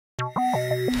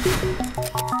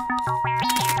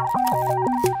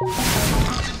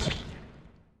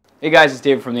Hey guys, it's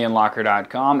David from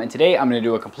theunlocker.com, and today I'm going to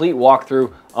do a complete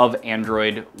walkthrough of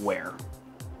Android Wear.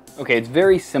 Okay, it's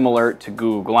very similar to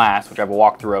Google Glass, which I have a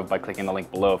walkthrough of by clicking the link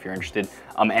below if you're interested,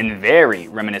 and very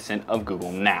reminiscent of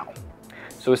Google Now.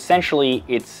 So essentially,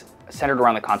 it's centered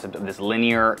around the concept of this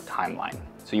linear timeline.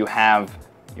 So you have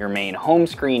your main home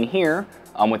screen here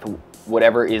with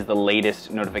whatever is the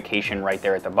latest notification right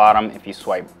there at the bottom. If you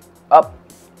swipe up,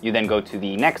 you then go to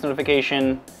the next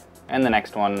notification and the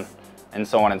next one, and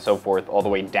so on and so forth, all the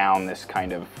way down this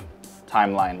kind of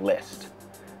timeline list.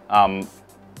 And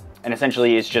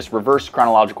essentially, it's just reverse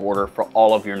chronological order for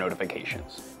all of your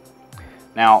notifications.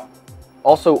 Now,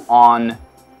 also on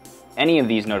any of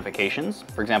these notifications,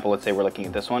 for example, let's say we're looking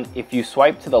at this one, if you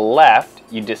swipe to the left,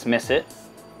 you dismiss it.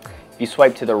 If you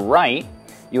swipe to the right,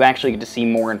 you actually get to see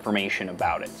more information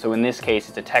about it. So in this case,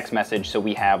 it's a text message, so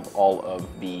we have all of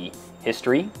the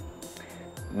history.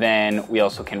 Then we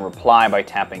also can reply by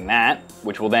tapping that,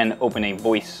 which will then open a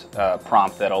voice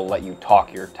prompt that'll let you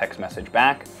talk your text message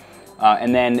back.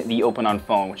 And then the open on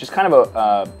phone, which is kind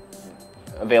of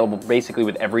available basically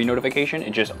with every notification.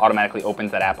 It just automatically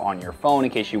opens that app on your phone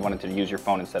in case you wanted to use your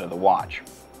phone instead of the watch.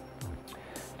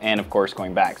 And of course,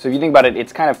 going back. So if you think about it,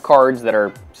 it's kind of cards that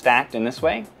are stacked in this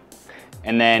way,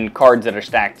 and then cards that are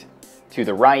stacked to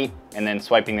the right, and then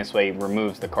swiping this way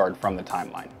removes the card from the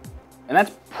timeline. And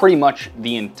that's pretty much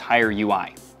the entire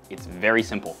UI. It's very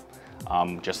simple,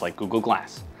 just like Google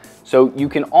Glass. So you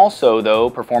can also, though,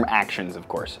 perform actions, of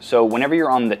course. So whenever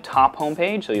you're on the top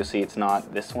homepage, so you'll see it's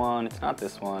not this one, it's not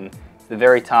this one. At the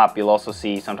very top, you'll also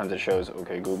see sometimes it shows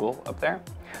OK Google up there.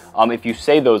 If you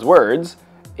say those words,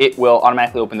 it will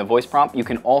automatically open the voice prompt. You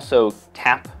can also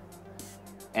tap,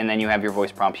 and then you have your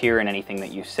voice prompt here, and anything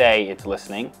that you say, it's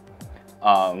listening.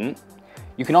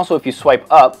 You can also, if you swipe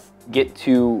up, get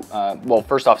to, well,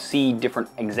 first off, see different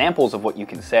examples of what you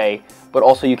can say, but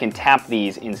also you can tap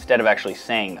these instead of actually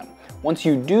saying them. Once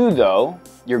you do, though,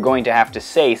 you're going to have to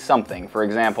say something. For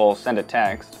example, send a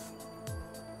text.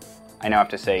 I now have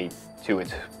to say to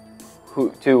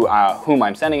whom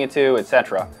I'm sending it to,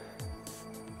 etc.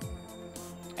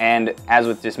 And as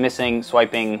with dismissing,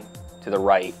 swiping to the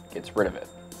right gets rid of it.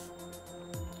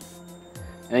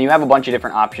 And then you have a bunch of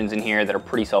different options in here that are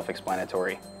pretty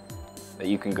self-explanatory, that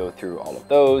you can go through all of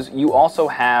those. You also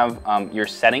have your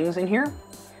settings in here.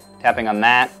 Tapping on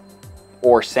that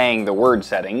or saying the word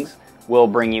settings will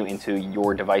bring you into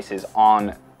your device's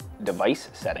on-device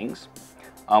settings,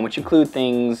 which include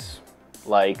things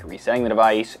like resetting the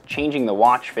device, changing the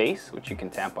watch face, which you can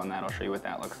tap on that. I'll show you what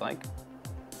that looks like.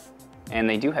 And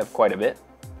they do have quite a bit.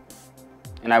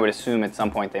 And I would assume at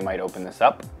some point they might open this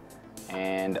up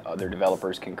and other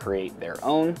developers can create their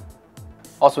own.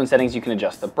 Also in settings, you can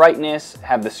adjust the brightness,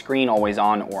 have the screen always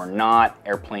on or not,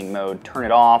 airplane mode, turn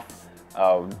it off,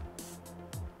 go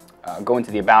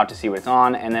into the about to see what's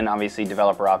on, and then obviously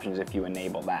developer options if you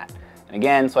enable that. And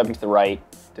again, swiping to the right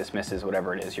dismisses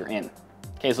whatever it is you're in.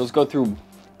 Okay, so let's go through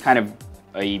kind of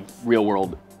a real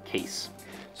world case.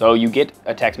 So you get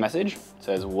a text message, it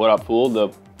says, "What up,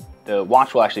 fool?" The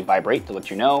watch will actually vibrate to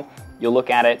let you know. You'll look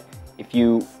at it. If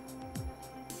you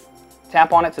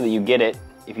tap on it so that you get it,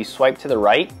 if you swipe to the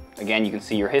right, again, you can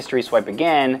see your history. Swipe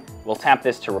again. We'll tap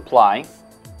this to reply.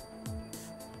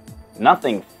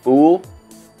 "Nothing, fool."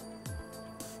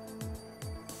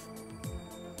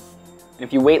 And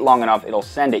if you wait long enough, it'll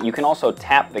send it. You can also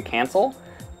tap the cancel,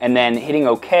 and then hitting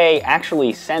OK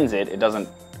actually sends it. It doesn't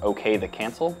OK the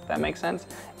cancel, if that makes sense.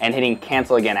 And hitting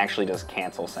cancel again actually does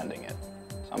cancel sending it.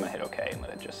 So I'm going to hit OK and let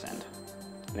it just send.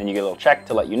 And then you get a little check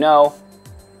to let you know.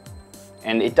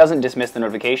 And it doesn't dismiss the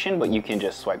notification, but you can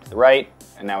just swipe to the right,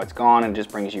 and now it's gone, and it just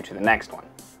brings you to the next one.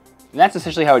 And that's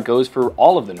essentially how it goes for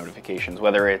all of the notifications,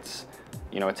 whether it's,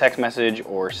 you know, a text message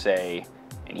or, say,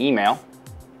 an email,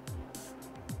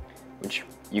 which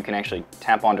you can actually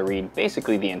tap on to read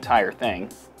basically the entire thing.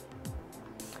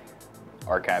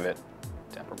 Archive it,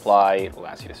 tap reply, it will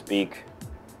ask you to speak,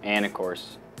 and of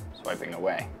course, swiping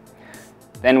away.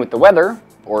 Then with the weather,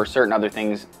 or certain other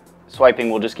things, swiping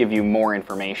will just give you more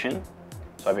information.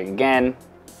 Swiping again,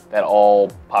 that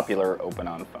all popular open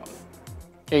on phone.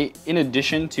 Okay, in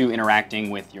addition to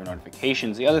interacting with your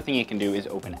notifications, the other thing you can do is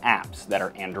open apps that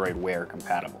are Android Wear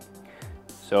compatible.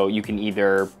 So you can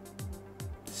either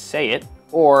say it,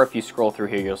 or if you scroll through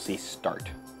here, you'll see Start.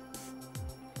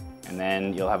 And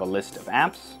then you'll have a list of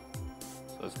apps.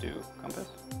 So let's do Compass.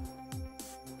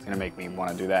 It's gonna make me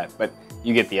wanna do that, but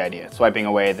you get the idea. Swiping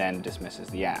away then dismisses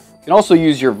the app. You can also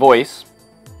use your voice.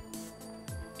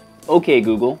 "Okay,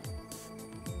 Google,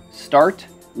 start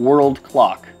world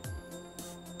clock."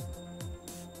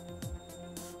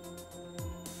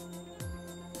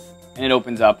 and it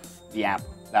opens up the app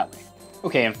that way.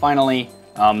 Okay, and finally,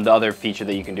 the other feature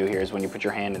that you can do here is when you put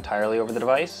your hand entirely over the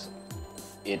device,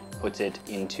 it puts it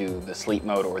into the sleep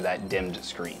mode or that dimmed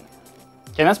screen.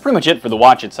 Okay, and that's pretty much it for the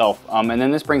watch itself. And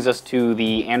then this brings us to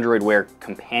the Android Wear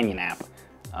companion app,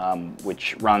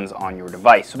 which runs on your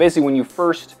device. So basically, when you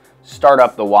first start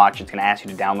up the watch, it's going to ask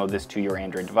you to download this to your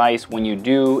Android device. When you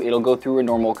do, it'll go through a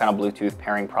normal kind of Bluetooth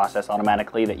pairing process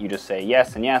automatically that you just say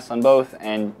yes and yes on both,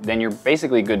 and then you're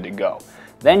basically good to go.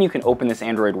 Then you can open this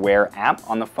Android Wear app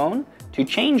on the phone to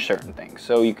change certain things.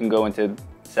 So you can go into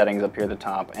settings up here at the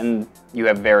top, and you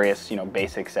have various,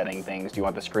 basic setting things. Do you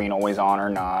want the screen always on or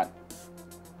not?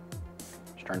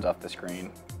 Which turns off the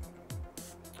screen.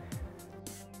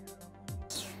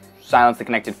 Silence the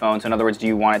connected phone. So in other words, do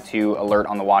you want it to alert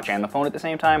on the watch and the phone at the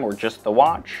same time, or just the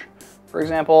watch, for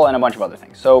example, and a bunch of other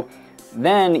things. So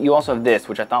then you also have this,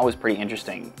 which I thought was pretty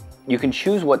interesting. You can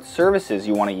choose what services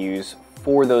you want to use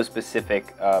for those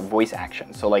specific voice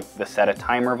actions. So like the set a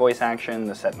timer voice action,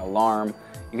 the set an alarm.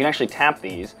 You can actually tap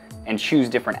these and choose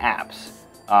different apps.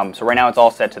 So right now it's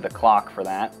all set to the clock for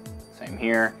that. Same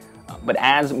here. But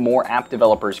as more app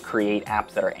developers create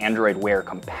apps that are Android Wear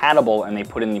compatible and they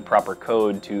put in the proper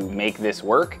code to make this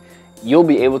work, you'll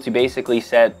be able to basically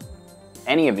set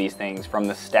any of these things, from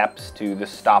the steps to the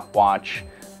stopwatch,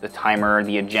 the timer,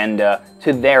 the agenda,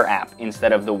 to their app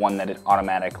instead of the one that it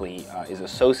automatically is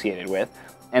associated with.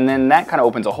 And then that kind of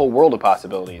opens a whole world of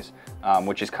possibilities,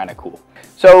 which is kind of cool.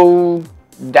 So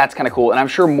that's kind of cool, and I'm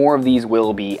sure more of these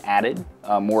will be added,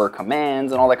 more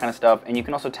commands and all that kind of stuff. And you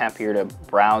can also tap here to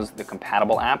browse the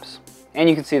compatible apps, and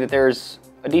you can see that there's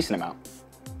a decent amount.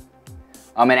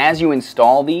 And as you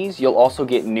install these, you'll also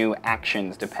get new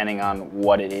actions depending on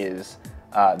what it is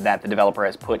that the developer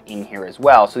has put in here as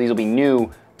well. So these will be new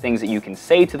things that you can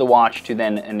say to the watch to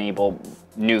then enable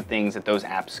new things that those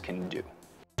apps can do.